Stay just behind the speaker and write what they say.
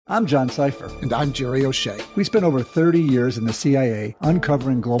I'm John Seifer. And I'm Jerry O'Shea. We spent over 30 years in the CIA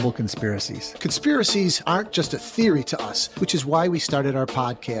uncovering global conspiracies. Conspiracies aren't just a theory to us, which is why we started our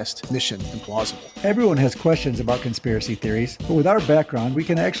podcast, Mission Implausible. Everyone has questions about conspiracy theories, but with our background, we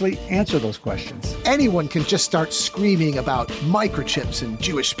can actually answer those questions. Anyone can just start screaming about microchips and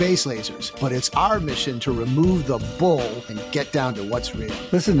Jewish space lasers, but it's our mission to remove the bull and get down to what's real.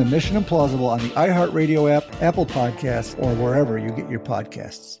 Listen to Mission Implausible on the iHeartRadio app, Apple Podcasts, or wherever you get your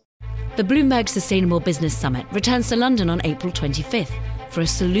podcasts. The Bloomberg Sustainable Business Summit returns to London on April 25th for a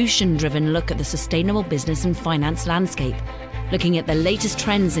solution-driven look at the sustainable business and finance landscape, looking at the latest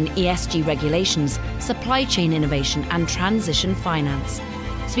trends in ESG regulations, supply chain innovation and transition finance.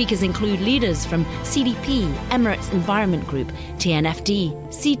 Speakers include leaders from CDP, Emirates Environment Group,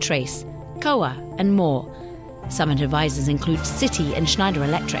 TNFD, Seatrace, COA and more. Summit advisors include Citi and Schneider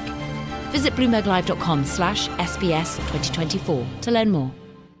Electric. Visit bloomberglive.com/SBS 2024 to learn more.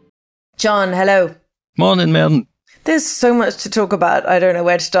 John, hello. Morning, Merton. There's so much to talk about. I don't know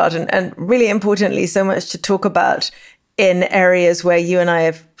where to start. And really importantly, so much to talk about in areas where you and I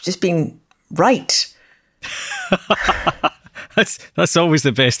have just been right. That's always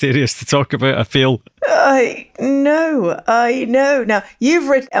the best areas to talk about, I feel. I know. Now, you've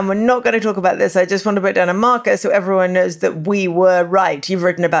written, and we're not going to talk about this. I just want to put down a marker so everyone knows that we were right. You've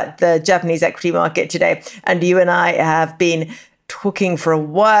written about the Japanese equity market today, and you and I have been talking for a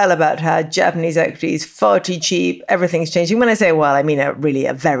while about how Japanese equity is far too cheap. Everything's changing. When I say a while, I mean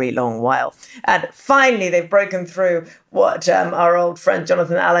a very long while. And finally, they've broken through what our old friend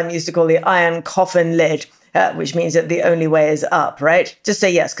Jonathan Allen used to call the iron coffin lid, which means that the only way is up, right? Just say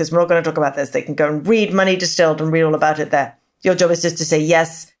yes, because we're not going to talk about this. They can go and read Money Distilled and read all about it there. Your job is just to say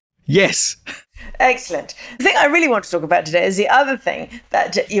yes. Yes. Excellent. The thing I really want to talk about today is the other thing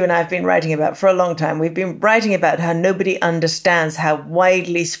that you and I have been writing about for a long time. We've been writing about how nobody understands how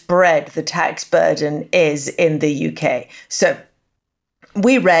widely spread the tax burden is in the UK. So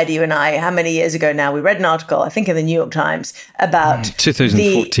we read, you and I, how many years ago now, we read an article, I think in the New York Times, about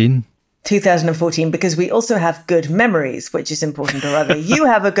 2014. 2014, because we also have good memories, which is important, or rather you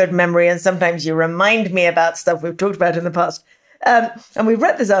have a good memory and sometimes you remind me about stuff we've talked about in the past. And we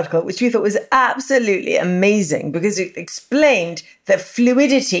read this article, which we thought was absolutely amazing because it explained the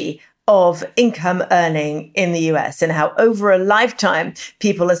fluidity of income earning in the US and how over a lifetime,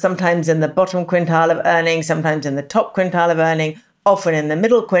 people are sometimes in the bottom quintile of earning, sometimes in the top quintile of earning, often in the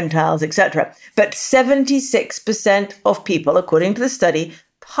middle quintiles, etc. But 76% of people, according to the study,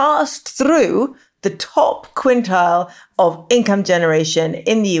 passed through the top quintile of income generation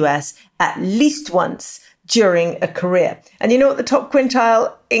in the US at least once during a career. And you know what the top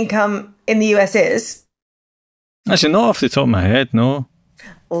quintile income in the US is? Actually, not off the top of my head, no.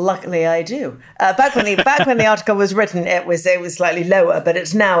 Luckily, I do. Back when the article was written, it was slightly lower, but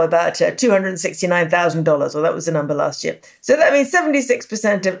it's now about $269,000, or that was the number last year. So that means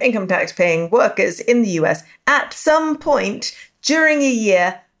 76% of income tax paying workers in the US at some point during a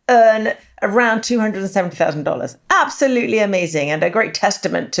year earn around $270,000. Absolutely amazing, and a great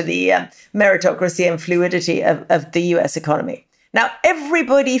testament to the meritocracy and fluidity of the US economy. Now,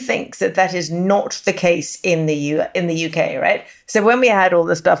 everybody thinks that is not the case in the UK, right? So when we had all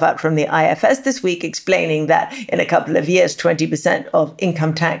the stuff out from the IFS this week explaining that in a couple of years, 20% of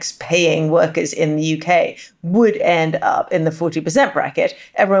income tax paying workers in the UK would end up in the 40% bracket,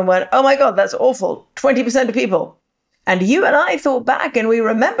 everyone went, oh my God, that's awful. 20% of people. And you and I thought back and we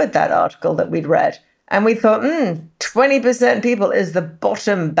remembered that article that we'd read. And we thought, 20% people is the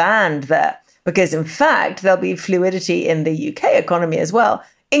bottom band there. Because in fact, there'll be fluidity in the UK economy as well.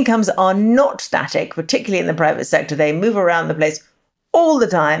 Incomes are not static, particularly in the private sector. They move around the place all the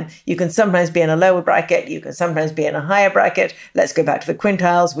time. You can sometimes be in a lower bracket. You can sometimes be in a higher bracket. Let's go back to the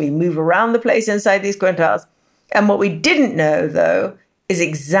quintiles. We move around the place inside these quintiles. And what we didn't know, though, is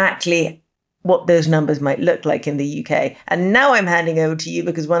exactly what those numbers might look like in the UK. And now I'm handing over to you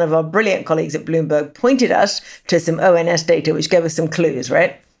because one of our brilliant colleagues at Bloomberg pointed us to some ONS data, which gave us some clues,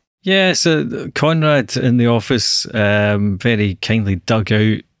 right? Yeah, so Conrad in the office very kindly dug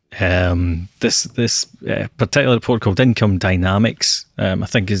out this particular report called Income Dynamics, I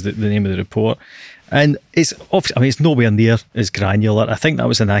think is the name of the report. And it's nowhere near as granular. I think that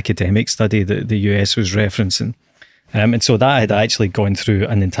was an academic study that the US was referencing. And so that had actually gone through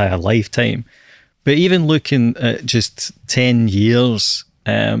an entire lifetime. But even looking at just 10 years,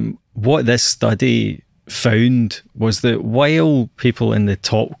 what this study found was that while people in the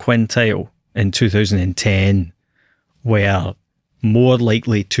top quintile in 2010 were more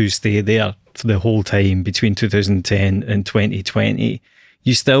likely to stay there for the whole time between 2010 and 2020,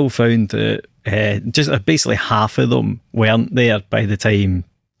 you still found that just basically half of them weren't there by the time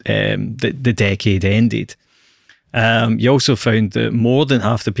the decade ended. You also found that more than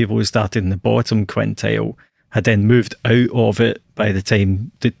half the people who started in the bottom quintile had then moved out of it by the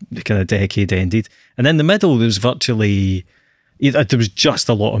time the kind of decade ended. And in the middle, there was just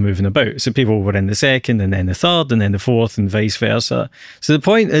a lot of moving about. So people were in the second and then the third and then the fourth and vice versa. So the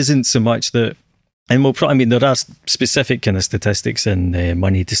point isn't so much that, and there are specific kind of statistics in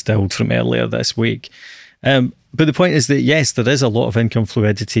Money Distilled from earlier this week. But the point is that, yes, there is a lot of income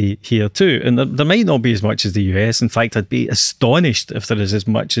fluidity here too. And there might not be as much as the US. In fact, I'd be astonished if there is as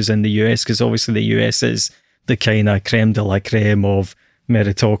much as in the US, because obviously the US is the kind of creme de la creme of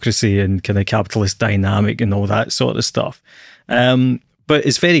meritocracy and kind of capitalist dynamic and all that sort of stuff. But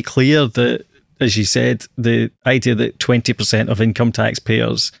it's very clear that, as you said, the idea that 20% of income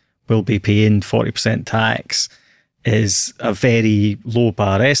taxpayers will be paying 40% tax is a very low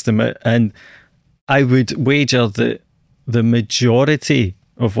bar estimate. And I would wager that the majority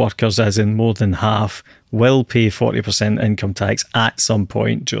of workers, as in more than half, will pay 40% income tax at some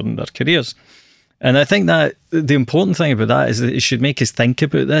point during their careers. And I think that the important thing about that is that it should make us think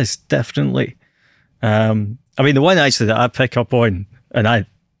about this differently. The one actually that I pick up on, and I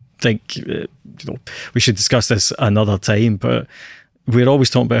think we should discuss this another time, but we're always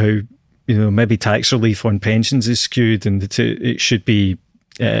talking about how maybe tax relief on pensions is skewed and it should be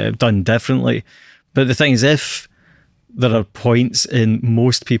done differently. But the thing is, if there are points in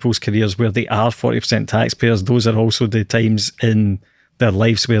most people's careers where they are 40% taxpayers, those are also the times in their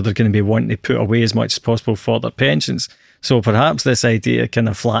lives where they're going to be wanting to put away as much as possible for their pensions. So perhaps this idea kind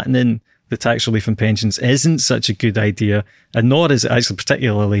of flattening the tax relief and pensions isn't such a good idea, and nor is it actually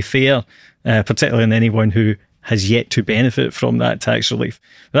particularly fair, particularly in anyone who has yet to benefit from that tax relief.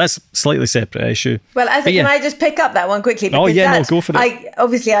 But that's a slightly separate issue. Well, can I just pick up that one quickly? Go for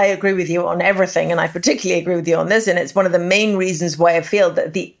it. I agree with you on everything, and I particularly agree with you on this, and it's one of the main reasons why I feel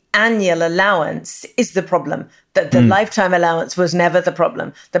that the annual allowance is the problem, that the lifetime allowance was never the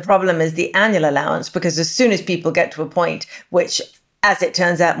problem. The problem is the annual allowance, because as soon as people get to a point, which, as it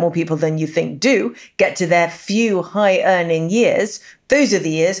turns out, more people than you think do, get to their few high-earning years, those are the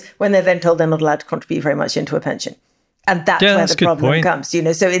years when they're then told they're not allowed to contribute very much into a pension. And that's where the problem comes, So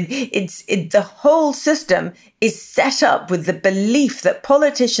the whole system is set up with the belief that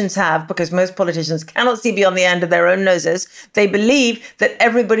politicians have, because most politicians cannot see beyond the end of their own noses. They believe that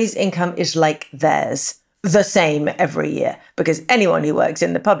everybody's income is like theirs, the same every year, because anyone who works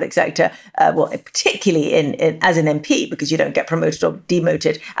in the public sector, particularly as an MP, because you don't get promoted or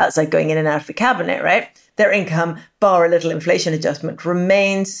demoted outside going in and out of the cabinet, right? Their income, bar a little inflation adjustment,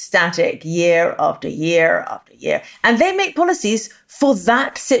 remains static year after year after year. And they make policies for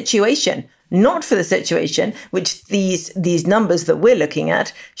that situation, not for the situation which these numbers that we're looking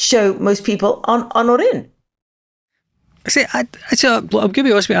at show most people are not in. See, I'm going to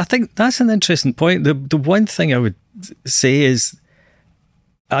be honest with you, I think that's an interesting point. The one thing I would say is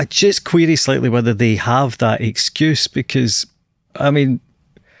I just query slightly whether they have that excuse, because,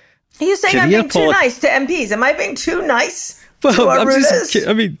 you're saying I'm being too nice to MPs. Am I being too nice to our rulers?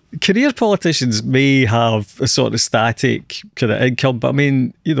 Career politicians may have a sort of static kind of income, but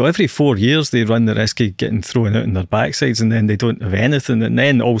every 4 years they run the risk of getting thrown out on their backsides, and then they don't have anything. And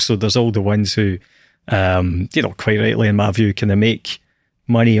then also there's all the ones who, quite rightly in my view, kind of make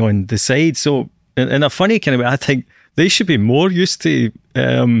money on the side. So in a funny kind of way, I think they should be more used to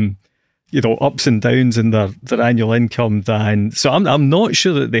ups and downs in their annual income than. So I'm not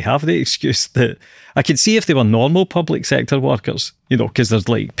sure that they have the excuse that I could see if they were normal public sector workers, because there's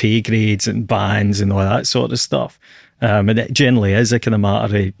like pay grades and bands and all that sort of stuff. And it generally is a kind of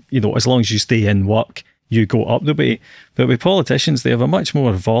matter of, as long as you stay in work, you go up the way. But with politicians, they have a much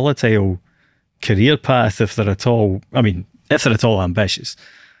more volatile career path if they're at all ambitious.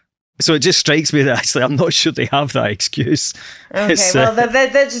 So it just strikes me that actually I'm not sure they have that excuse. Okay,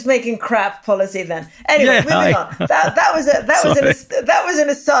 they're just making crap policy then. Anyway, moving on. That was an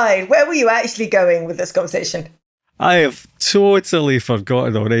aside. Where were you actually going with this conversation? I have totally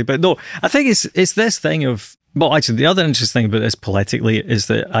forgotten already. But no, I think it's this thing of, well, actually, the other interesting thing about this politically is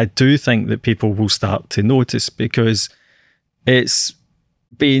that I do think that people will start to notice, because it's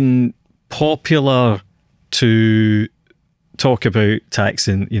been popular to talk about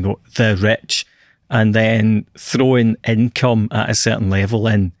taxing, the rich, and then throwing income at a certain level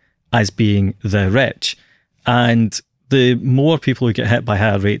in as being the rich. And the more people who get hit by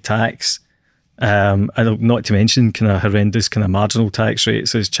higher rate tax, and not to mention kind of horrendous kind of marginal tax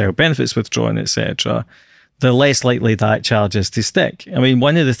rates as child benefits withdrawn, etc., the less likely that charge is to stick.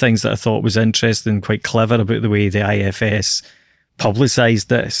 One of the things that I thought was interesting, quite clever about the way the IFS publicised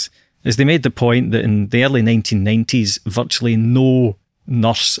this, is they made the point that in the early 1990s, virtually no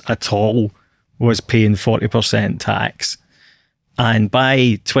nurse at all was paying 40% tax. And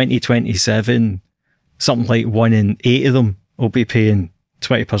by 2027, something like 1 in 8 of them will be paying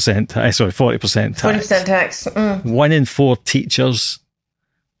 40% tax. 40% tax. 1 in 4 teachers,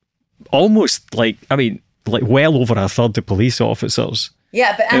 almost well over a third of police officers.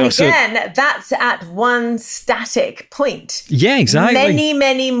 Yeah, but that's at one static point. Yeah, exactly. Many,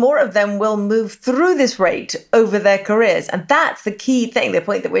 many more of them will move through this rate over their careers. And that's the key thing, the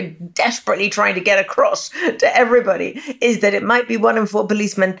point that we're desperately trying to get across to everybody, is that it might be 1 in 4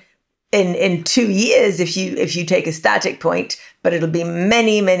 policemen in 2 years if you take a static point, but it'll be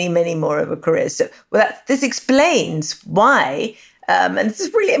many, many, many more over careers. So this explains why. And this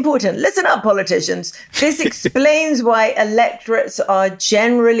is really important. Listen up, politicians. This explains why electorates are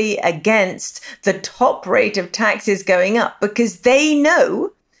generally against the top rate of taxes going up, because they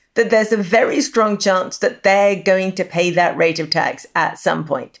know that there's a very strong chance that they're going to pay that rate of tax at some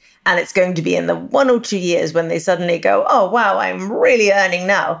point. And it's going to be in the 1 or 2 years when they suddenly go, oh, wow, I'm really earning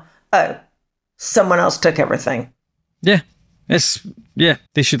now. Oh, someone else took everything. Yeah.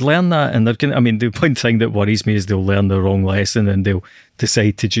 They should learn that, and they're going. The one thing that worries me is they'll learn the wrong lesson and they'll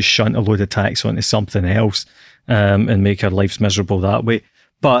decide to just shunt a load of tax onto something else, and make our lives miserable that way.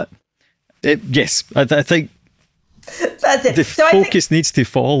 But I think that's it. The focus needs to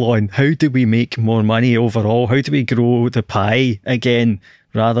fall on how do we make more money overall? How do we grow the pie again,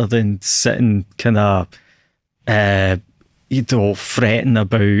 rather than sitting kind of, fretting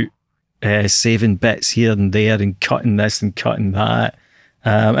about. Saving bits here and there and cutting this and cutting that.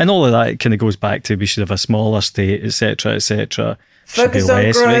 And all of that kind of goes back to we should have a smaller state, etc., etc. Should be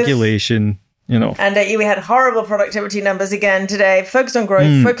less regulation, And we had horrible productivity numbers again today. Focus on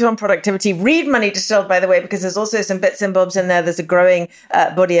growth, focus on productivity. Read Money Distilled, by the way, because there's also some bits and bobs in there. There's a growing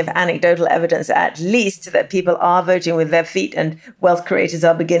body of anecdotal evidence, at least, that people are voting with their feet and wealth creators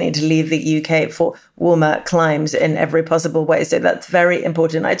are beginning to leave the UK for warmer climes in every possible way. So that's very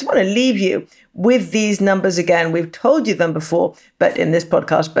important. I just want to leave you with these numbers again. We've told you them before, but in this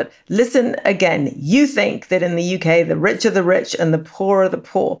podcast, but listen again. You think that in the UK, the rich are the rich and the poor are the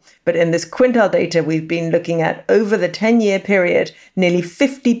poor. But in this quintile data we've been looking at over the 10-year period, nearly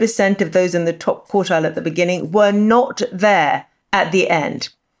 50% of those in the top quartile at the beginning were not there at the end.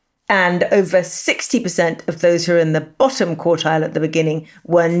 And over 60% of those who are in the bottom quartile at the beginning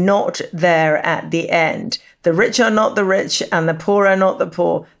were not there at the end. The rich are not the rich and the poor are not the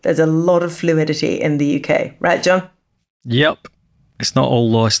poor. There's a lot of fluidity in the UK. Right, John? Yep. It's not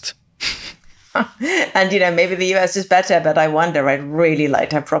all lost. And, maybe the US is better, but I wonder. I'd really like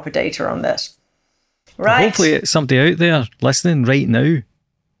to have proper data on this. Right. Well, hopefully it's somebody out there listening right now.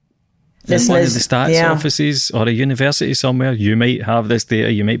 In one of the stats offices or a university somewhere, you might have this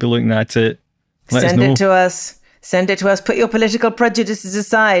data, you might be looking at it. Send it to us. Send it to us. Put your political prejudices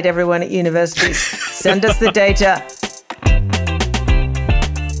aside, everyone at universities. Send us the data.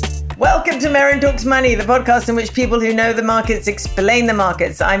 Welcome to Merrin Talks Money, the podcast in which people who know the markets explain the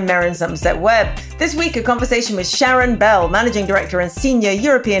markets. I'm Merrin Somerset Webb. This week, a conversation with Sharon Bell, Managing Director and Senior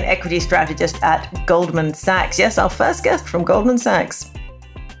European Equity Strategist at Goldman Sachs. Yes, our first guest from Goldman Sachs.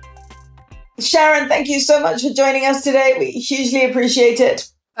 Sharon, thank you so much for joining us today. We hugely appreciate it.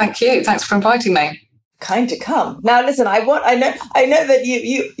 Thank you. Thanks for inviting me. Kind to come. Now, listen, I know that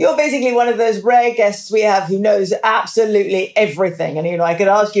you're basically one of those rare guests we have who knows absolutely everything. And, I could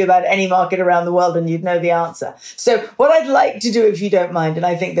ask you about any market around the world and you'd know the answer. So what I'd like to do, if you don't mind, and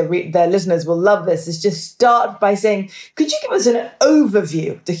I think the listeners will love this, is just start by saying, could you give us an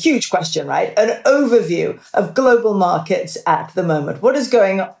overview? It's a huge question, right? An overview of global markets at the moment. What is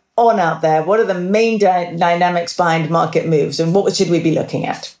going on out there? What are the main dynamics behind market moves and what should we be looking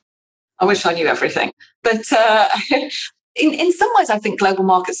at? I wish I knew everything. But in some ways, I think global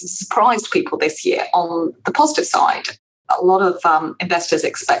markets have surprised people this year on the positive side. A lot of investors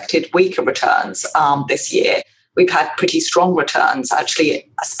expected weaker returns this year. We've had pretty strong returns,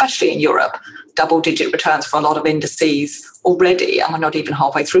 actually, especially in Europe, double-digit returns for a lot of indices already, and we're not even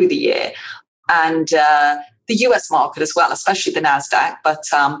halfway through the year. And the US market as well, especially the NASDAQ, but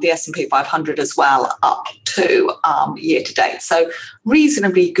the S&P 500 as well, up too year to date. So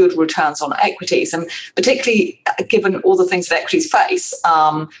reasonably good returns on equities, and particularly given all the things that equities face.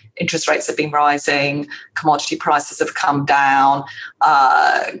 Interest rates have been rising, commodity prices have come down,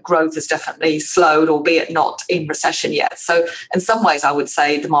 growth has definitely slowed, albeit not in recession yet. So in some ways, I would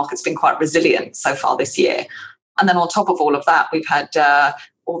say the market's been quite resilient so far this year. And then on top of all of that, we've had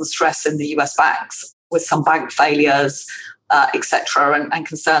all the stress in the US banks, with some bank failures, etc., and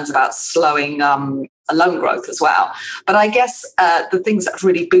concerns about slowing loan growth as well. But I guess the things that have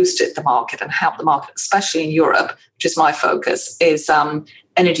really boosted the market and helped the market, especially in Europe, which is my focus, is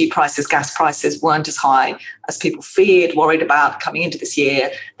energy prices, gas prices weren't as high as people feared, worried about coming into this year.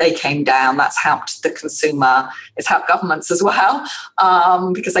 They came down. That's helped the consumer. It's helped governments as well,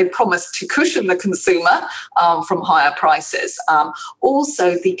 because they promised to cushion the consumer from higher prices.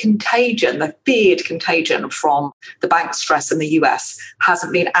 Also, the contagion, the feared contagion from the bank stress in the US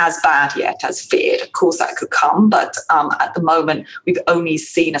hasn't been as bad yet as feared. Of course, that could come, but at the moment, we've only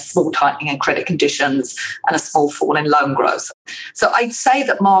seen a small tightening in credit conditions and a small fall in loan growth. So I'd say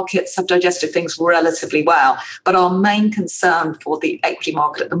that markets have digested things relatively well, but our main concern for the equity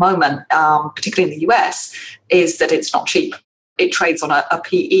market at the moment, particularly in the US, is that it's not cheap. It trades on a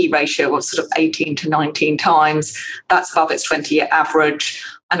PE ratio of sort of 18 to 19 times. That's above its 20-year average.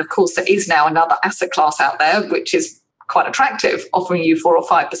 And of course, there is now another asset class out there, which is quite attractive, offering you 4 or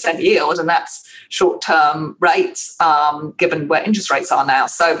 5% yield, and that's short-term rates, given where interest rates are now.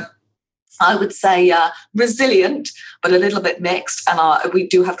 So I would say resilient, but a little bit mixed. And we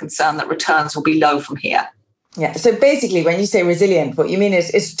do have concern that returns will be low from here. Yeah. So basically, when you say resilient, what you mean is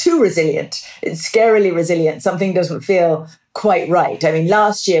it's too resilient. It's scarily resilient. Something doesn't feel quite right. I mean,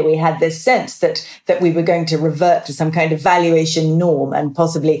 last year we had this sense that we were going to revert to some kind of valuation norm, and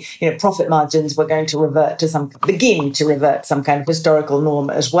possibly, profit margins were going to begin to revert some kind of historical norm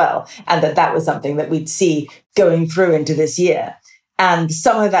as well. And that was something that we'd see going through into this year. And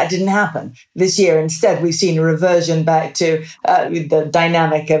some of that didn't happen this year. Instead, we've seen a reversion back to the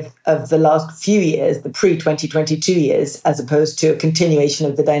dynamic of the last few years, the pre-2022 years, as opposed to a continuation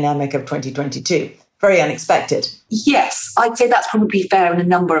of the dynamic of 2022. Very unexpected. Yes, I'd say that's probably fair in a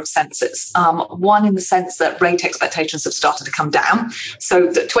number of senses. One, in the sense that rate expectations have started to come down. So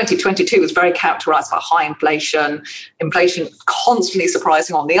that 2022 was very characterized by high inflation constantly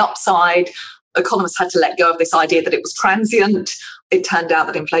surprising on the upside. Economists had to let go of this idea that it was transient. It turned out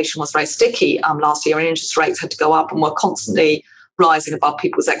that inflation was very sticky last year, and interest rates had to go up and were constantly rising above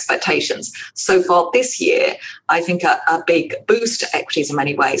people's expectations. So far this year, I think a big boost to equities in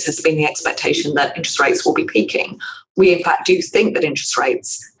many ways has been the expectation that interest rates will be peaking. We, in fact, do think that interest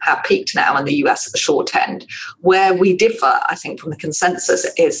rates have peaked now in the US at the short end. Where we differ, I think, from the consensus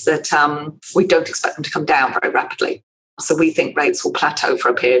is that we don't expect them to come down very rapidly. So we think rates will plateau for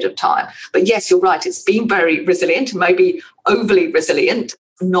a period of time. But yes, you're right. It's been very resilient, maybe overly resilient,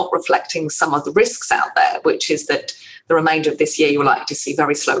 not reflecting some of the risks out there, which is that the remainder of this year, you're likely to see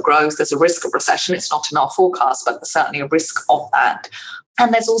very slow growth. There's a risk of recession. It's not in our forecast, but there's certainly a risk of that.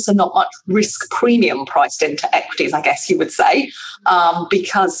 And there's also not much risk premium priced into equities, I guess you would say,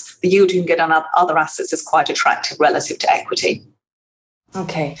 because the yield you can get on other assets is quite attractive relative to equity.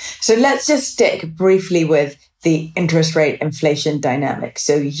 Okay, so let's just stick briefly with the interest rate inflation dynamic.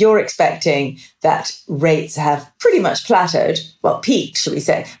 So you're expecting that rates have pretty much plateaued, well, peaked, should we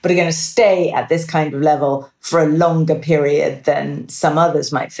say, but are going to stay at this kind of level for a longer period than some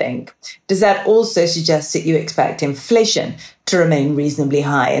others might think. Does that also suggest that you expect inflation to remain reasonably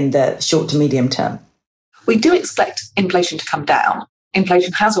high in the short to medium term? We do expect inflation to come down.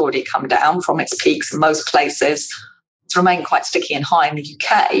 Inflation has already come down from its peaks in most places. It's remained quite sticky and high in the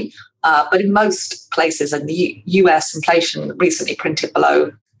UK. But in most places in the US, inflation recently printed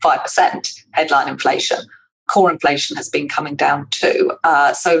below 5% headline inflation. Core inflation has been coming down too.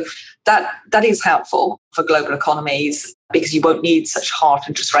 So that is helpful for global economies because you won't need such hard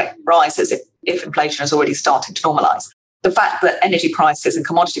interest rate rises if inflation is already starting to normalise. The fact that energy prices and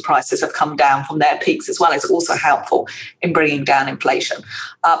commodity prices have come down from their peaks as well is also helpful in bringing down inflation.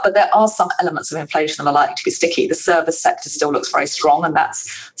 But there are some elements of inflation that are likely to be sticky. The service sector still looks very strong, and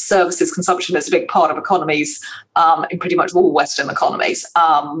that's services consumption is a big part of economies in pretty much all Western economies.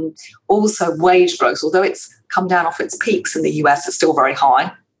 Also, wage growth, although it's come down off its peaks in the US, is still very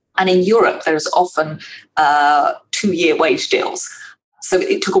high. And in Europe, there's often 2-year wage deals. So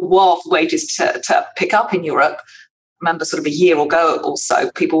it took a while for wages to pick up in Europe. Remember, sort of a year ago or so,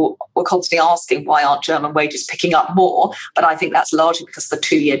 people were constantly asking why aren't German wages picking up more? But I think that's largely because of the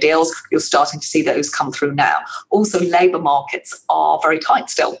 2-year deals. You're starting to see those come through now. Also, labour markets are very tight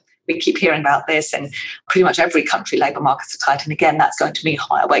still. We keep hearing about this in pretty much every country. Labour markets are tight. And again, that's going to mean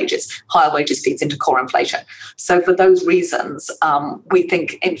higher wages. Higher wages feeds into core inflation. So for those reasons, we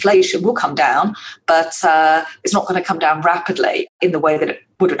think inflation will come down, but it's not going to come down rapidly in the way that it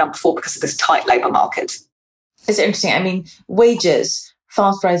would have done before because of this tight labour market. It's interesting. I mean, wages,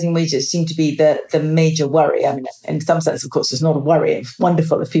 fast rising wages seem to be the major worry. I mean, in some sense, of course, it's not a worry. It's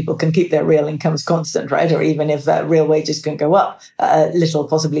wonderful if people can keep their real incomes constant, right? Or even if real wages can go up a little,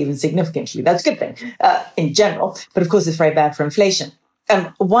 possibly even significantly. That's a good thing in general. But of course, it's very bad for inflation.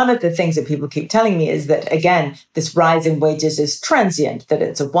 One of the things that people keep telling me is that, again, this rise in wages is transient, that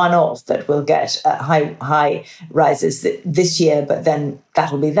it's a one-off, that we'll get high rises this year, but then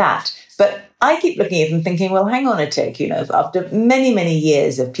that'll be that. But I keep looking at it and thinking, well, hang on a tick, after many, many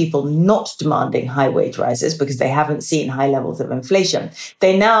years of people not demanding high wage rises because they haven't seen high levels of inflation,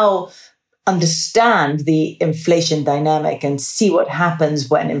 they now understand the inflation dynamic and see what happens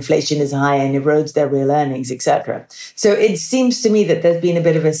when inflation is high and erodes their real earnings, etc. So it seems to me that there's been a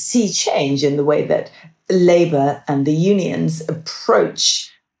bit of a sea change in the way that Labour and the unions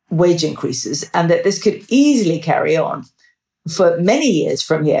approach wage increases, and that this could easily carry on for many years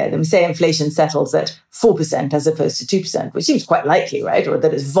from here. Let me say inflation settles at 4% as opposed to 2%, which seems quite likely, right? Or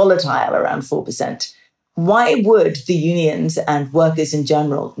that it's volatile around 4%. Why would the unions and workers in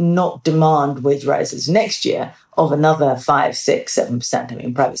general not demand wage rises next year of another 5, 6, 7%? I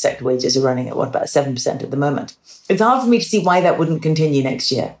mean, private sector wages are running at about 7% at the moment. It's hard for me to see why that wouldn't continue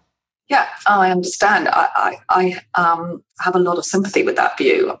next year. Yeah, I understand. I have a lot of sympathy with that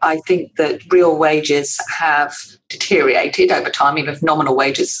view. I think that real wages have deteriorated over time, even if nominal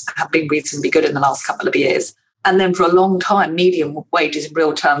wages have been reasonably good in the last couple of years. And then for a long time, median wages in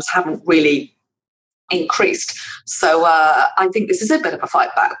real terms haven't really increased. So I think this is a bit of a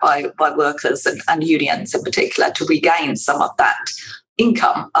fight back by workers and unions in particular to regain some of that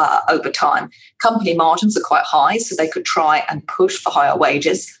income over time. Company margins are quite high, so they could try and push for higher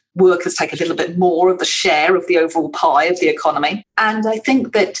wages. Workers take a little bit more of the share of the overall pie of the economy. And I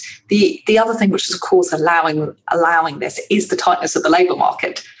think that the other thing which is, of course, allowing this is the tightness of the labour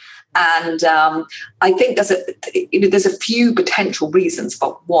market. And I think there's a few potential reasons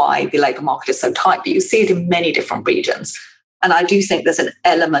for why the labour market is so tight, but you see it in many different regions. And I do think there's an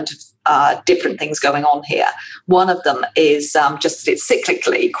element of different things going on here. One of them is just that it's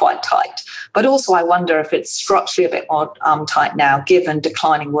cyclically quite tight. But also I wonder if it's structurally a bit more tight now, given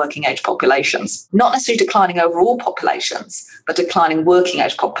declining working age populations. Not necessarily declining overall populations, but declining working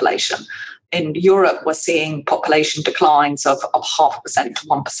age population. In Europe, we're seeing population declines of 0.5% to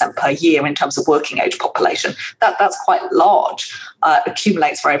 1% per year in terms of working age population. That's quite large,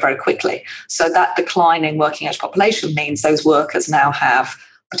 accumulates very, very quickly. So that declining working age population means those workers now have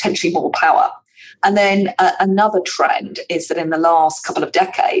potentially more power. And then another trend is that in the last couple of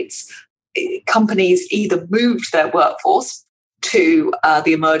decades, companies either moved their workforce to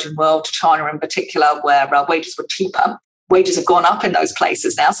the emerging world, to China in particular, where wages were cheaper. Wages have gone up in those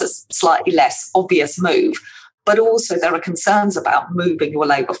places now, so it's a slightly less obvious move. But also there are concerns about moving your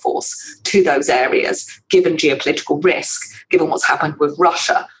labour force to those areas, given geopolitical risk, given what's happened with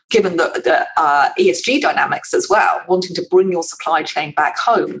Russia, given the ESG dynamics as well, wanting to bring your supply chain back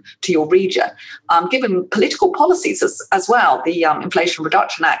home to your region, given political policies as well. The Inflation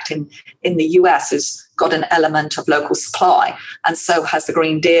Reduction Act in the US has got an element of local supply, and so has the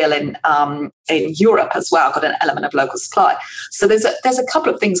Green Deal in Europe as well, got an element of local supply. So there's a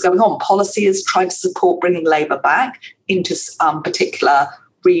couple of things going on. Policy is trying to support bringing labour back into particular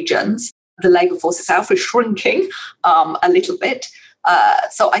regions. The labour force itself is shrinking a little bit.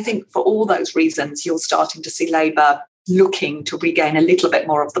 So I think for all those reasons, you're starting to see Labour looking to regain a little bit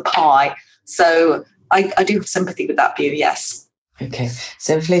more of the pie. So I do have sympathy with that view, yes. Okay,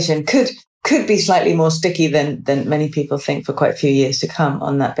 so inflation could be slightly more sticky than many people think for quite a few years to come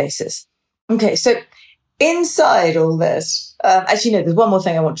on that basis. Okay, so inside all this, actually, no, there's one more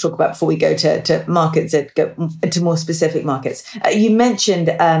thing I want to talk about before we go to markets, go into more specific markets. You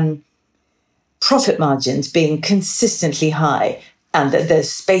mentioned profit margins being consistently high, and that there's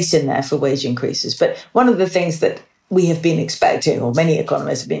space in there for wage increases. But one of the things that we have been expecting, or many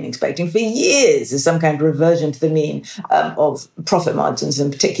economists have been expecting for years, is some kind of reversion to the mean of profit margins, and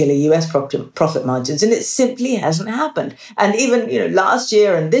particularly US profit margins. And it simply hasn't happened. And even last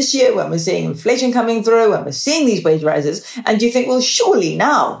year and this year, when we're seeing inflation coming through, when we're seeing these wage rises, and you think, well, surely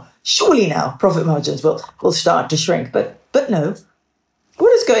now profit margins will start to shrink. But no.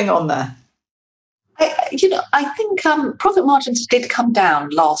 What is going on there? I think profit margins did come down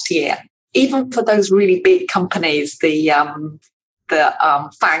last year, even for those really big companies, the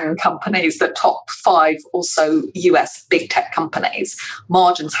FANG companies, the top 5 or so US big tech companies.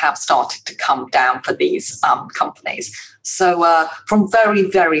 Margins have started to come down for these companies. So from very,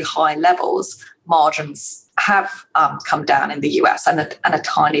 very high levels, margins have come down in the US and a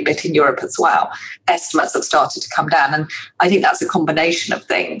tiny bit in Europe as well. Estimates have started to come down, and I think that's a combination of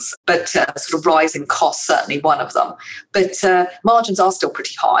things, but sort of rising costs, certainly one of them. But margins are still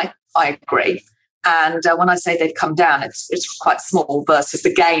pretty high, I agree. And when I say they've come down, it's quite small versus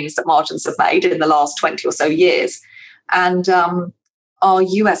the gains that margins have made in the last 20 or so years. And Our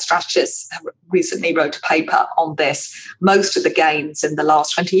US strategists have recently wrote a paper on this. Most of the gains in the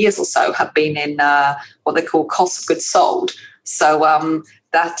last 20 years or so have been in what they call cost of goods sold. So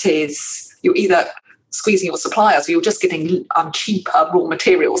that is, you're either squeezing your suppliers or you're just getting cheaper raw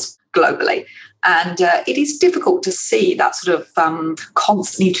materials globally. And it is difficult to see that sort of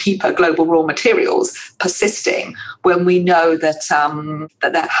constantly cheaper global raw materials persisting when we know that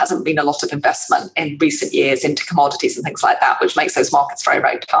that there hasn't been a lot of investment in recent years into commodities and things like that, which makes those markets very,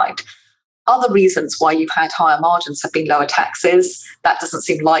 very tight. Other reasons why you've had higher margins have been lower taxes. That doesn't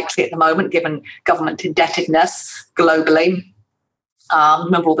seem likely at the moment, given government indebtedness globally.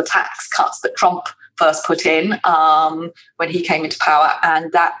 Remember all the tax cuts that Trump first put in when he came into power,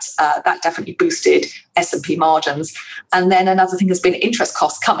 and that definitely boosted S&P margins. And then another thing has been interest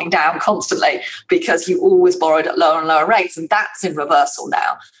costs coming down constantly because you always borrowed at lower and lower rates, and that's in reversal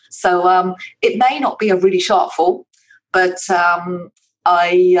now. So it may not be a really sharp fall, but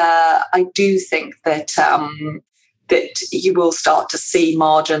I do think that you will start to see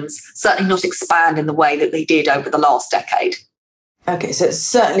margins certainly not expand in the way that they did over the last decade. Okay, so it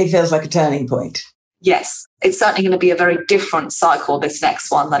certainly feels like a turning point. Yes, it's certainly going to be a very different cycle, this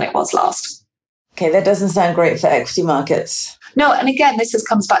next one, than it was last. Okay, that doesn't sound great for equity markets. No, and again,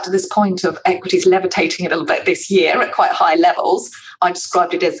 comes back to this point of equities levitating a little bit this year at quite high levels. I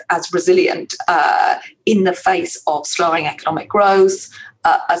described it as resilient in the face of slowing economic growth,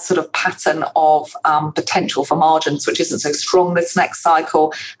 a sort of pattern of potential for margins which isn't so strong this next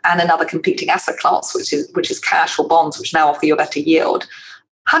cycle, and another competing asset class, which is cash or bonds, which now offer you a better yield.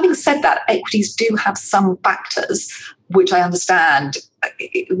 Having said that, equities do have some factors which I understand,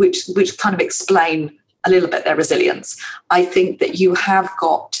 which kind of explain a little bit their resilience. I think that you have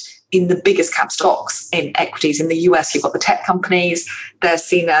got, in the biggest cap stocks in equities in the US, you've got the tech companies. They're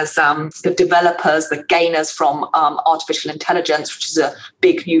seen as the developers, the gainers from artificial intelligence, which is a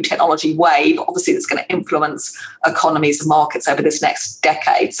big new technology wave, obviously that's going to influence economies and markets over this next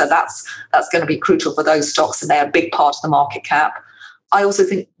decade. So that's going to be crucial for those stocks, and they're a big part of the market cap. I also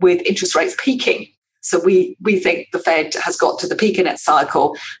think with interest rates peaking, so we think the Fed has got to the peak in its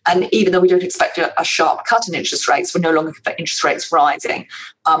cycle, and even though we don't expect a sharp cut in interest rates, we're no longer for interest rates rising,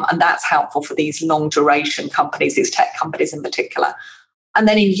 and that's helpful for these long duration companies, these tech companies in particular. And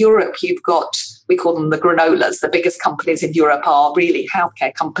then in Europe, you've got, we call them the granolas. The biggest companies in Europe are really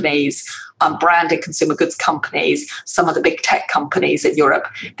healthcare companies, branded consumer goods companies, some of the big tech companies in Europe.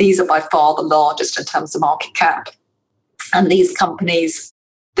 These are by far the largest in terms of market cap. And these companies,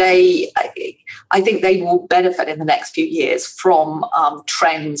 I think they will benefit in the next few years from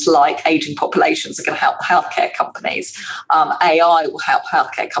trends like aging populations are going to help healthcare companies. AI will help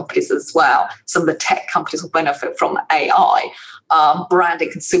healthcare companies as well. Some of the tech companies will benefit from AI.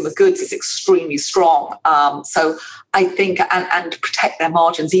 Branded consumer goods is extremely strong. So I think, and protect their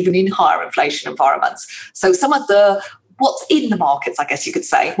margins even in higher inflation environments. So some of what's in the markets, I guess you could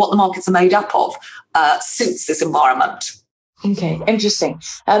say, what the markets are made up of, suits this environment. Okay, interesting.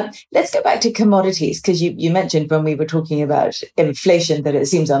 Let's go back to commodities, because you mentioned when we were talking about inflation that it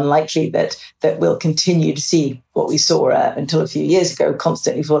seems unlikely that we'll continue to see what we saw until a few years ago,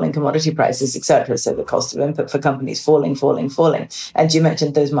 constantly falling commodity prices, etc. So the cost of input for companies falling. And you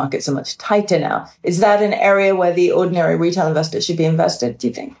mentioned those markets are much tighter now. Is that an area where the ordinary retail investor should be invested, do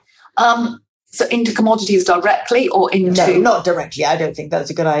you think? So into commodities directly or into... No, not directly. I don't think that's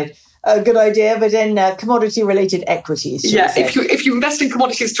a good idea, but in commodity-related equities. Yeah, if you invest in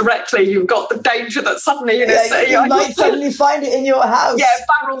commodities directly, you've got the danger that suddenly you might suddenly find it in your house. Yeah,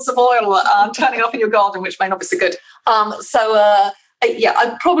 barrels of oil turning up in your garden, which may not be so good.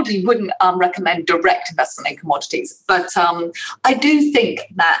 I probably wouldn't recommend direct investment in commodities, but I do think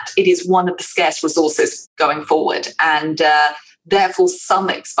that it is one of the scarce resources going forward, and therefore some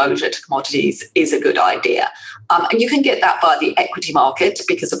exposure to commodities is a good idea. And you can get that by the equity market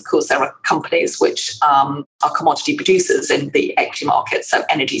because, of course, there are companies which are commodity producers in the equity market, so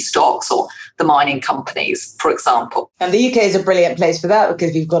energy stocks or the mining companies, for example. And the UK is a brilliant place for that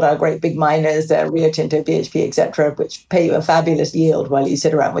because we've got our great big miners, Rio Tinto, BHP, etc., which pay you a fabulous yield while you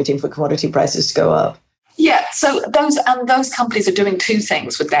sit around waiting for commodity prices to go up. Yeah, so those companies are doing two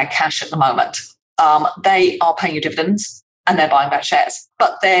things with their cash at the moment. They are paying you dividends, and they're buying back shares.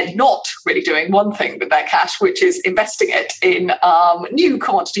 But they're not really doing one thing with their cash, which is investing it in new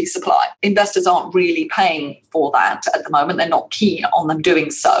commodity supply. Investors aren't really paying for that at the moment. They're not keen on them doing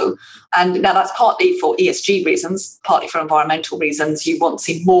so. And now that's partly for ESG reasons, partly for environmental reasons. You want to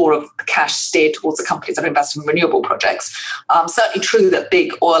see more of the cash steered towards the companies that are investing in renewable projects. Certainly true that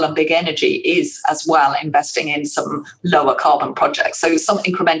big oil and big energy is as well investing in some lower carbon projects. So some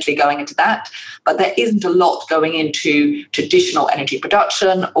incrementally going into that, but there isn't a lot going into traditional energy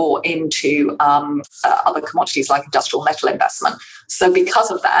production or into other commodities like industrial metal investment. So because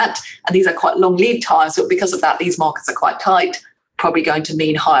of that, and these are quite long lead times, so because of that, these markets are quite tight, probably going to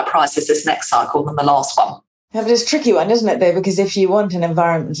mean higher prices this next cycle than the last one. Yeah, but it's a tricky one, isn't it, though? Because if you want an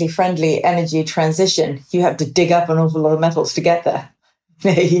environmentally friendly energy transition, you have to dig up an awful lot of metals to get there.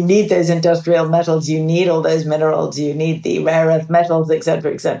 You need those industrial metals, you need all those minerals, you need the rare earth metals, et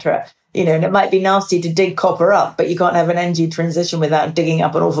cetera, et cetera. And it might be nasty to dig copper up, but you can't have an energy transition without digging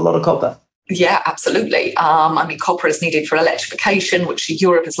up an awful lot of copper. Yeah, absolutely. Copper is needed for electrification, which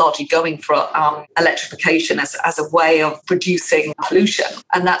Europe is largely going for electrification as a way of reducing pollution.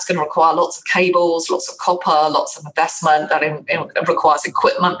 And that's going to require lots of cables, lots of copper, lots of investment. That requires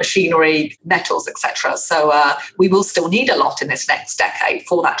equipment, machinery, metals, etc. So we will still need a lot in this next decade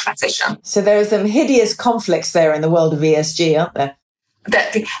for that transition. So there are some hideous conflicts there in the world of ESG, aren't there?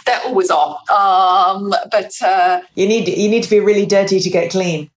 There always are. But you need to be really dirty to get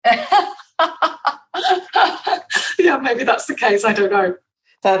clean. Yeah, maybe that's the case. I don't know.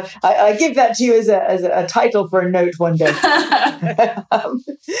 I give that to you as a title for a note one day.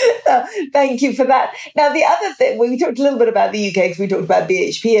 Thank you for that. Now, the other thing, we talked a little bit about the UK because we talked about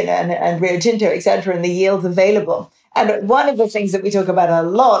BHP and Rio Tinto, etc., and the yields available. And one of the things that we talk about a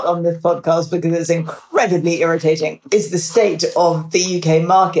lot on this podcast, because it's incredibly irritating, is the state of the UK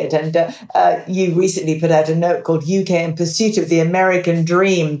market. And you recently put out a note called UK in Pursuit of the American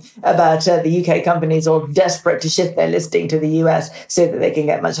Dream about the UK companies all desperate to shift their listing to the US so that they can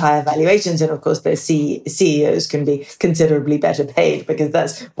get much higher valuations. And of course, their CEOs can be considerably better paid, because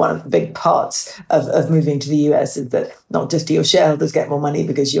that's one of the big parts of moving to the US, is that not just do your shareholders get more money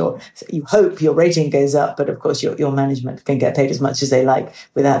because you hope your rating goes up, but of course your management can get paid as much as they like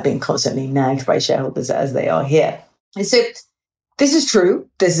without being constantly nagged by shareholders as they are here. And so this is true.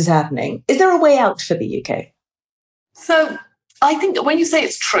 This is happening. Is there a way out for the UK? So I think that when you say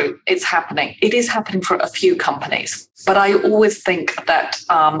it's true, it's happening. It is happening for a few companies. But I always think that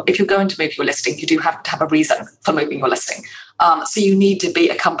if you're going to move your listing, you do have to have a reason for moving your listing. So you need to be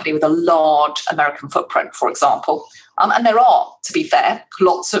a company with a large American footprint, for example. And there are, to be fair,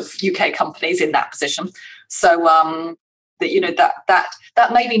 lots of UK companies in that position. So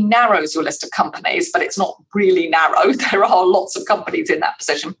that maybe narrows your list of companies, but it's not really narrow. There are lots of companies in that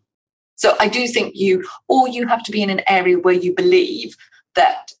position. So I do think you have to be in an area where you believe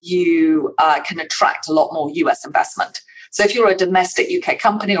that you can attract a lot more US investment. So if you're a domestic UK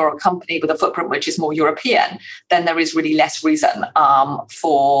company or a company with a footprint which is more European, then there is really less reason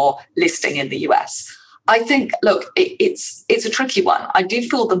for listing in the US. I think, look, it's a tricky one. I do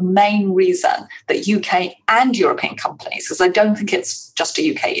feel the main reason that UK and European companies, because I don't think it's just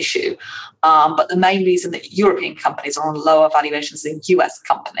a UK issue, but the main reason that European companies are on lower valuations than US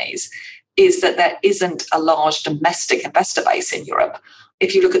companies is that there isn't a large domestic investor base in Europe.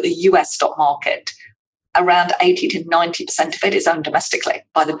 If you look at the US stock market, around 80 to 90% of it is owned domestically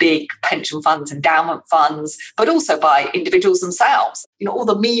by the big pension funds, endowment funds, but also by individuals themselves. All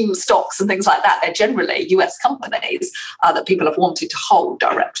the meme stocks and things like that, they're generally US companies that people have wanted to hold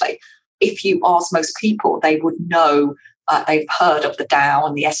directly. If you ask most people, they would know, they've heard of the Dow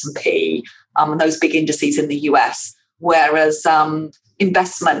and the S&P and those big indices in the US, whereas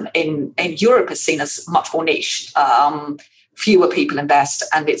investment in Europe is seen as much more niche. Fewer people invest,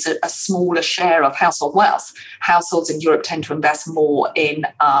 and it's a smaller share of household wealth. Households in Europe tend to invest more in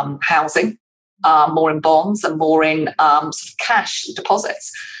housing, more in bonds, and more in sort of cash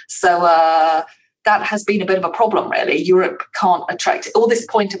deposits. So that has been a bit of a problem, really. Europe can't attract all this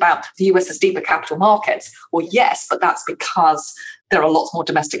point about the US has deeper capital markets. Well, yes, but that's because there are lots more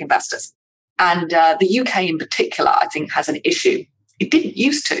domestic investors. And the UK in particular, I think, has an issue. It didn't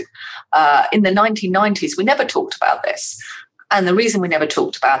used to. In the 1990s, we never talked about this. And the reason we never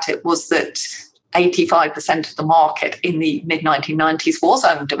talked about it was that 85% of the market in the mid-1990s was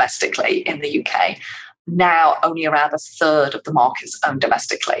owned domestically in the UK. Now, only around a third of the market is owned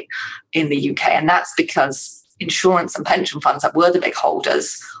domestically in the UK. And that's because insurance and pension funds that were the big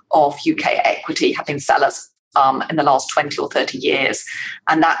holders of UK equity have been sellers in the last 20 or 30 years.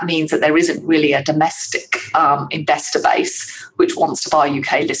 And that means that there isn't really a domestic investor base which wants to buy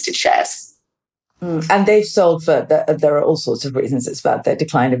UK listed shares. And they've sold for, there are all sorts of reasons. It's about the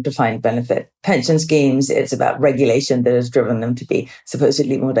decline of defined benefit pension schemes. It's about regulation that has driven them to be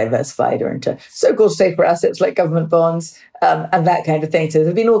supposedly more diversified or into so-called safer assets like government bonds. and that kind of thing. So there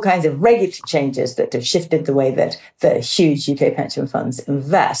have been all kinds of regulatory changes that have shifted the way that the huge UK pension funds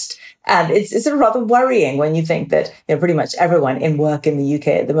invest. And it's sort of rather worrying when you think that pretty much everyone in work in the UK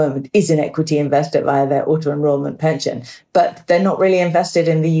at the moment is an equity investor via their auto-enrollment pension, but they're not really invested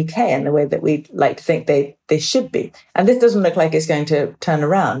in the UK in the way that we'd like to think they should be. And this doesn't look like it's going to turn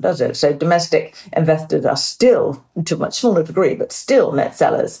around, does it? So domestic investors are still, to a much smaller degree, but still net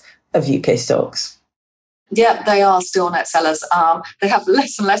sellers of UK stocks. Yeah, they are still net sellers. They have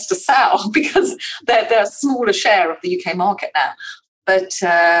less and less to sell because they're a smaller share of the UK market now. But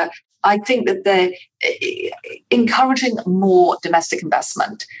I think that they're encouraging more domestic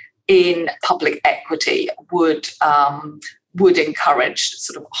investment in public equity would encourage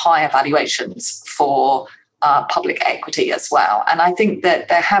sort of higher valuations for public equity as well. And I think that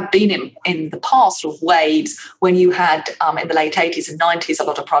there have been in the past sort of waves when you had in the late 80s and 90s a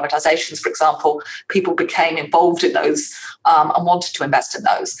lot of privatizations, for example, people became involved in those and wanted to invest in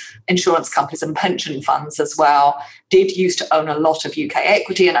those. Insurance companies and pension funds as well did used to own a lot of UK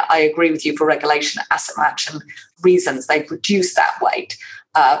equity. And I agree with you, for regulation, asset matching reasons, they've reduced that weight.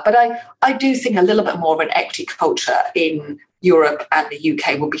 But I do think a little bit more of an equity culture in Europe and the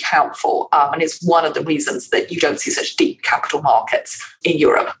UK will be helpful. And it's one of the reasons that you don't see such deep capital markets in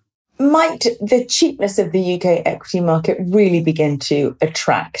Europe. Might the cheapness of the UK equity market really begin to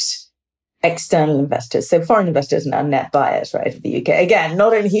attract external investors? So foreign investors are now net buyers, right, of the UK. Again,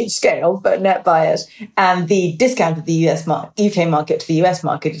 not on a huge scale, but net buyers. And the discount of the UK market to the US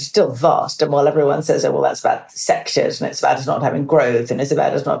market is still vast. And while everyone says, oh, well, that's about sectors and it's about us not having growth and it's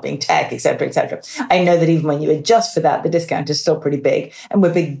about us not being tech, et cetera, I know that even when you adjust for that, the discount is still pretty big. And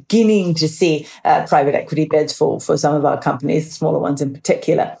we're beginning to see private equity bids for some of our companies, the smaller ones in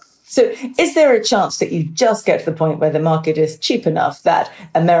particular. So is there a chance that you just get to the point where the market is cheap enough that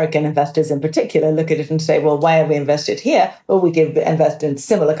American investors in particular look at it and say, well, why have we invested here? Well, we could invest in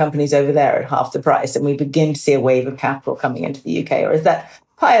similar companies over there at half the price, and we begin to see a wave of capital coming into the UK? Or is that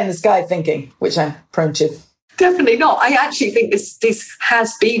pie in the sky thinking, which I'm prone to? Definitely not. I actually think this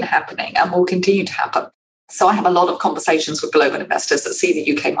has been happening and will continue to happen. So I have a lot of conversations with global investors that see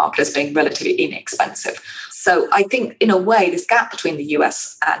the UK market as being relatively inexpensive. So I think, in a way, this gap between the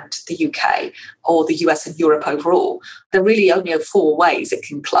US and the UK, or the US and Europe overall, there really only are four ways it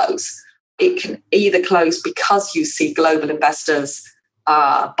can close. It can either close because you see global investors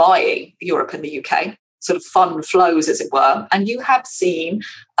buying Europe and the UK, sort of fund flows, as it were. And you have seen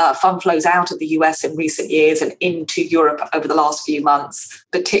fund flows out of the US in recent years and into Europe over the last few months,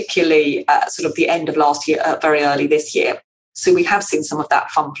 particularly sort of the end of last year, very early this year. So we have seen some of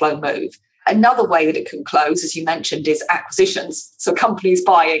that fund flow move. Another way that it can close, as you mentioned, is acquisitions. So companies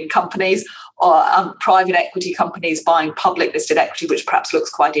buying companies, or private equity companies buying public listed equity, which perhaps looks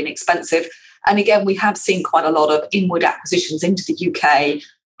quite inexpensive. And again, we have seen quite a lot of inward acquisitions into the UK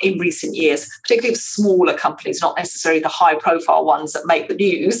in recent years, particularly of smaller companies, not necessarily the high profile ones that make the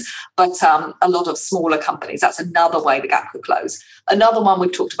news, but a lot of smaller companies. That's another way the gap could close. Another one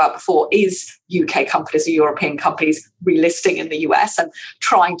we've talked about before is UK companies or European companies relisting in the US and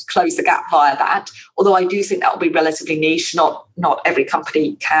trying to close the gap via that. Although I do think that will be relatively niche. Not every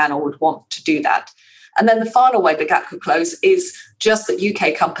company can or would want to do that. And then the final way the gap could close is just that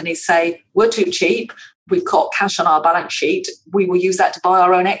UK companies say, we're too cheap. We've got cash on our balance sheet. We will use that to buy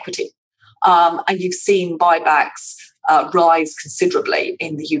our own equity. And you've seen buybacks rise considerably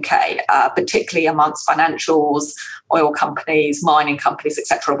in the UK, particularly amongst financials, oil companies, mining companies,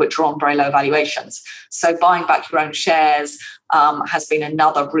 etc., which are on very low valuations. So buying back your own shares has been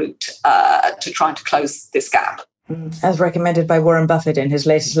another route to trying to close this gap. As recommended by Warren Buffett in his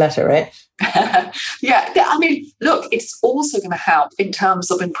latest letter, right? Yeah, I mean, look, it's also going to help in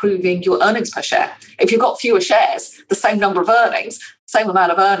terms of improving your earnings per share. If you've got fewer shares, the same number of earnings, same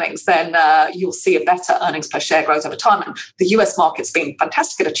amount of earnings, then you'll see a better earnings per share growth over time. And the US market's been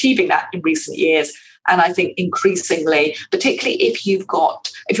fantastic at achieving that in recent years. And I think increasingly, particularly if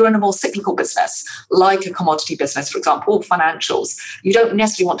you're in a more cyclical business, like a commodity business, for example, or financials, you don't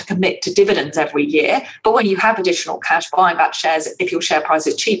necessarily want to commit to dividends every year. But when you have additional cash, buying back shares, if your share price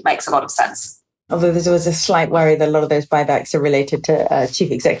is cheap, makes a lot of sense. Although there was a slight worry that a lot of those buybacks are related to chief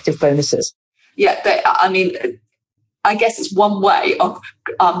executive bonuses. Yeah, I guess it's one way of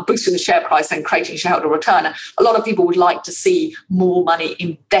boosting the share price and creating shareholder return. A lot of people would like to see more money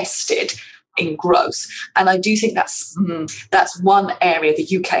invested in growth. And I do think that's one area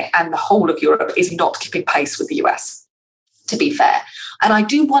the UK and the whole of Europe is not keeping pace with the US, to be fair. And I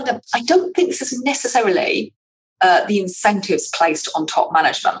do wonder, I don't think this is necessarily the incentives placed on top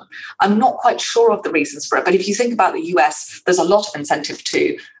management. I'm not quite sure of the reasons for it. But if you think about the US, there's a lot of incentive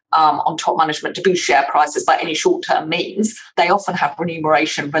to on top management to boost share prices by any short-term means, they often have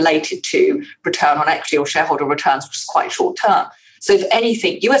remuneration related to return on equity or shareholder returns, which is quite short-term. So if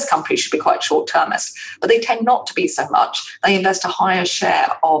anything, US companies should be quite short-termist, but they tend not to be so much. They invest a higher share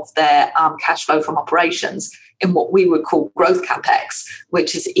of their cash flow from operations in what we would call growth capex,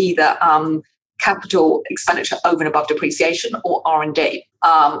 which is either capital expenditure over and above depreciation or R&D.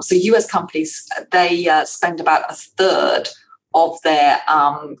 So US companies, they spend about a third of their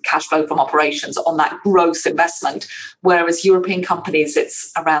cash flow from operations on that gross investment, whereas European companies,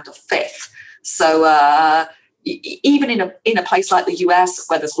 it's around a fifth. So even in a place like the US,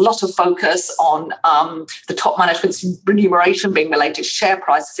 where there's a lot of focus on the top management's remuneration being related to share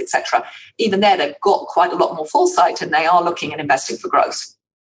prices, etc., even there they've got quite a lot more foresight and they are looking and investing for growth.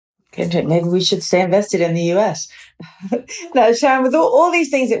 Okay, maybe we should stay invested in the US. Now, Sharon, with all these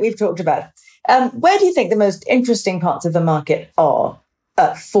things that we've talked about, where do you think the most interesting parts of the market are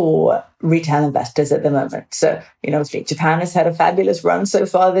for retail investors at the moment? So, Japan has had a fabulous run so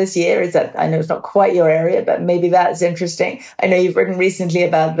far this year. I know it's not quite your area, but maybe that's interesting. I know you've written recently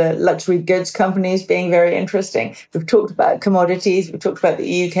about the luxury goods companies being very interesting. We've talked about commodities. We've talked about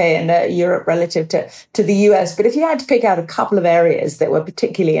the UK and Europe relative to the US. But if you had to pick out a couple of areas that were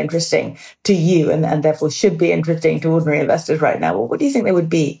particularly interesting to you and therefore should be interesting to ordinary investors right now, what do you think they would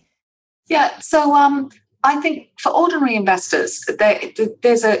be? Yeah, so I think for ordinary investors,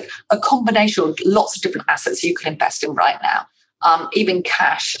 there's a combination of lots of different assets you can invest in right now. Even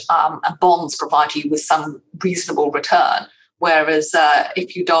cash and bonds provide you with some reasonable return, whereas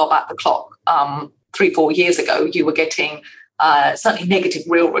if you dial back the clock 3-4 years ago, you were getting certainly negative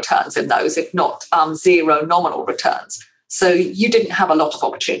real returns in those, if not zero nominal returns. So you didn't have a lot of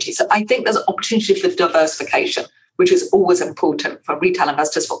opportunity. So I think there's an opportunity for diversification, which is always important for retail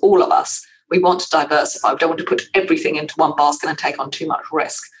investors, for all of us. We want to diversify. We don't want to put everything into one basket and take on too much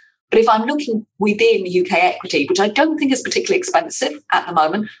risk. But if I'm looking within UK equity, which I don't think is particularly expensive at the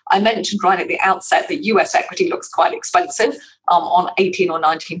moment, I mentioned right at the outset that US equity looks quite expensive on 18 or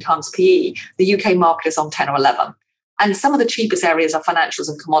 19 times PE. The UK market is on 10 or 11. And some of the cheapest areas are financials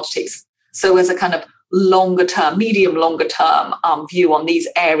and commodities. So as a kind of longer term view on these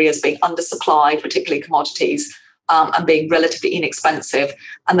areas being undersupplied, particularly commodities, and being relatively inexpensive,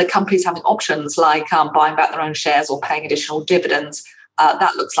 and the companies having options like buying back their own shares or paying additional dividends,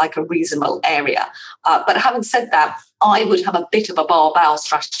 that looks like a reasonable area. But having said that, I would have a bit of a barbell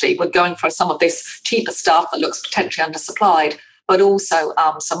strategy. We're going for some of this cheaper stuff that looks potentially undersupplied, but also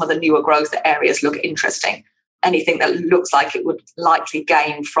some of the newer growth areas look interesting. Anything that looks like it would likely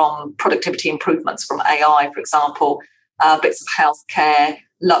gain from productivity improvements from AI, for example, bits of healthcare,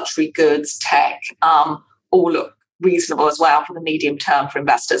 luxury goods, tech, all look reasonable as well for the medium term for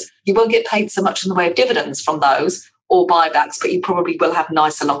investors. You won't get paid so much in the way of dividends from those or buybacks, but you probably will have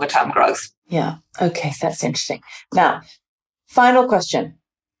nicer longer term growth. Yeah. Okay. That's interesting. Now, final question.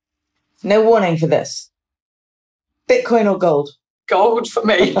 No warning for this. Bitcoin or gold? Gold for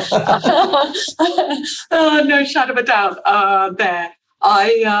me. No shadow of a doubt there.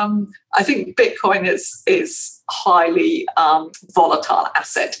 I think Bitcoin is highly volatile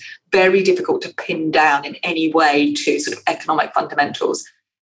asset, very difficult to pin down in any way to sort of economic fundamentals.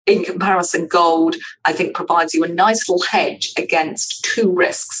 In comparison, gold, I think, provides you a nice little hedge against two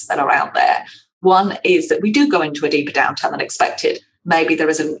risks that are out there. One is that we do go into a deeper downturn than expected. Maybe there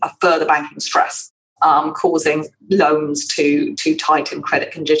is a further banking stress causing loans to tighten,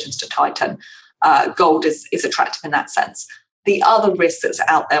 credit conditions to tighten. Gold is attractive in that sense. The other risk that's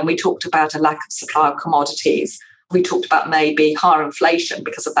out there, and we talked about a lack of supply of commodities. We talked about maybe higher inflation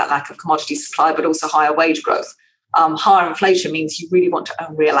because of that lack of commodity supply, but also higher wage growth. Higher inflation means you really want to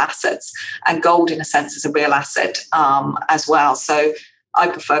own real assets, and gold, in a sense, is a real asset as well. So I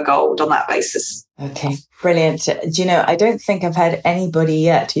prefer gold on that basis. Okay, brilliant. Do you know, I don't think I've had anybody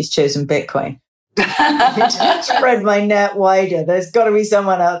yet who's chosen Bitcoin. Spread my net wider. There's got to be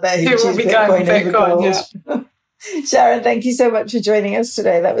someone out there who chooses Bitcoin over gold. Yeah. Sharon, thank you so much for joining us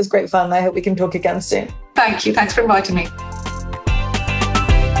today. That was great fun. I hope we can talk again soon. Thank you. Thanks for inviting me.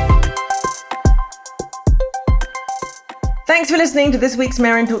 Thanks for listening to this week's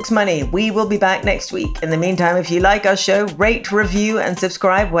Maren Talks Money. We will be back next week. In the meantime, if you like our show, rate, review, and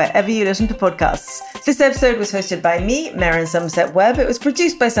subscribe wherever you listen to podcasts. This episode was hosted by me, Maren Somerset Webb. It was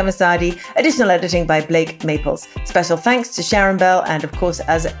produced by Summer Sadi. Additional editing by Blake Maples. Special thanks to Sharon Bell and, of course,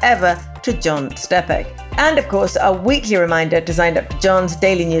 as ever, to John Stepek. And, of course, a weekly reminder to sign up to John's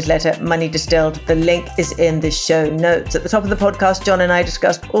daily newsletter, Money Distilled. The link is in the show notes. At the top of the podcast, John and I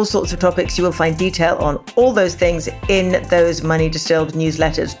discussed all sorts of topics. You will find detail on all those things in those Money Distilled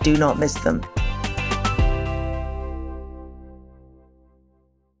newsletters. Do not miss them.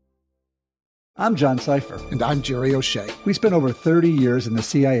 I'm John Cipher. And I'm Jerry O'Shea. We spent over 30 years in the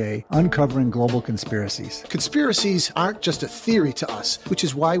CIA uncovering global conspiracies. Conspiracies aren't just a theory to us, which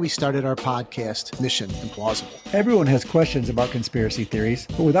is why we started our podcast, Mission Implausible. Everyone has questions about conspiracy theories,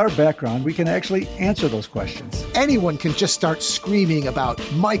 but with our background, we can actually answer those questions. Anyone can just start screaming about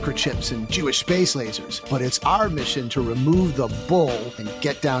microchips and Jewish space lasers, but it's our mission to remove the bull and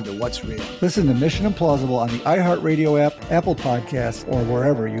get down to what's real. Listen to Mission Implausible on the iHeartRadio app, Apple Podcasts, or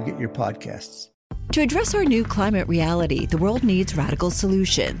wherever you get your podcasts. To address our new climate reality, the world needs radical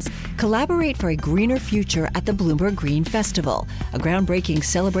solutions. Collaborate for a greener future at the Bloomberg Green Festival, a groundbreaking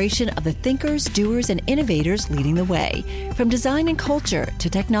celebration of the thinkers, doers, and innovators leading the way. From design and culture to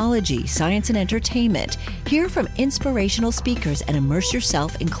technology, science, and entertainment, hear from inspirational speakers and immerse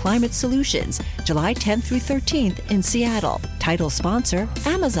yourself in climate solutions. July 10th through 13th in Seattle. Title sponsor,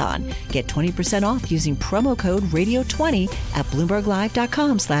 Amazon. Get 20% off using promo code RADIO20 at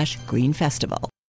BloombergLive.com/Green Festival.